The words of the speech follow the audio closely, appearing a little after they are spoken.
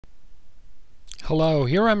Hello,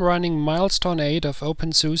 here I'm running Milestone 8 of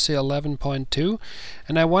openSUSE 11.2,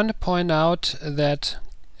 and I want to point out that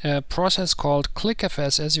a process called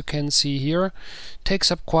clicfs, as you can see here, takes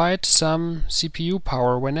up quite some CPU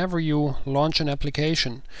power whenever you launch an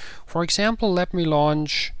application. For example, let me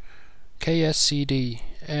launch KSCD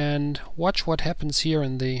and watch what happens here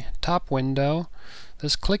in the top window.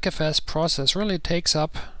 This clicfs process really takes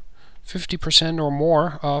up 50% or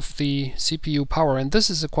more of the CPU power, and this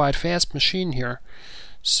is a quite fast machine here.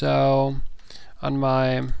 So on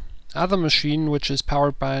my other machine, which is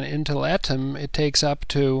powered by an Intel Atom, it takes up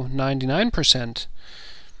to 99%.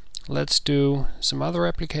 Let's do some other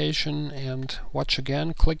application and watch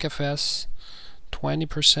again. clicfs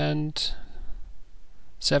 20%,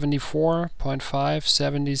 74.5,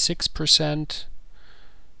 76%,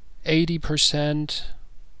 80%,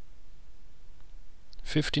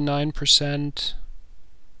 59%,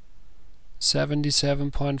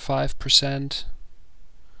 77.5%.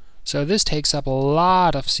 So this takes up a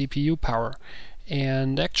lot of CPU power,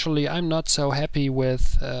 and actually I'm not so happy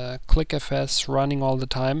with clicfs running all the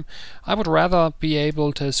time. I would rather be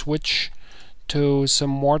able to switch to some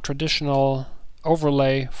more traditional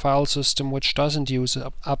overlay file system which doesn't use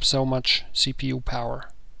up so much CPU power.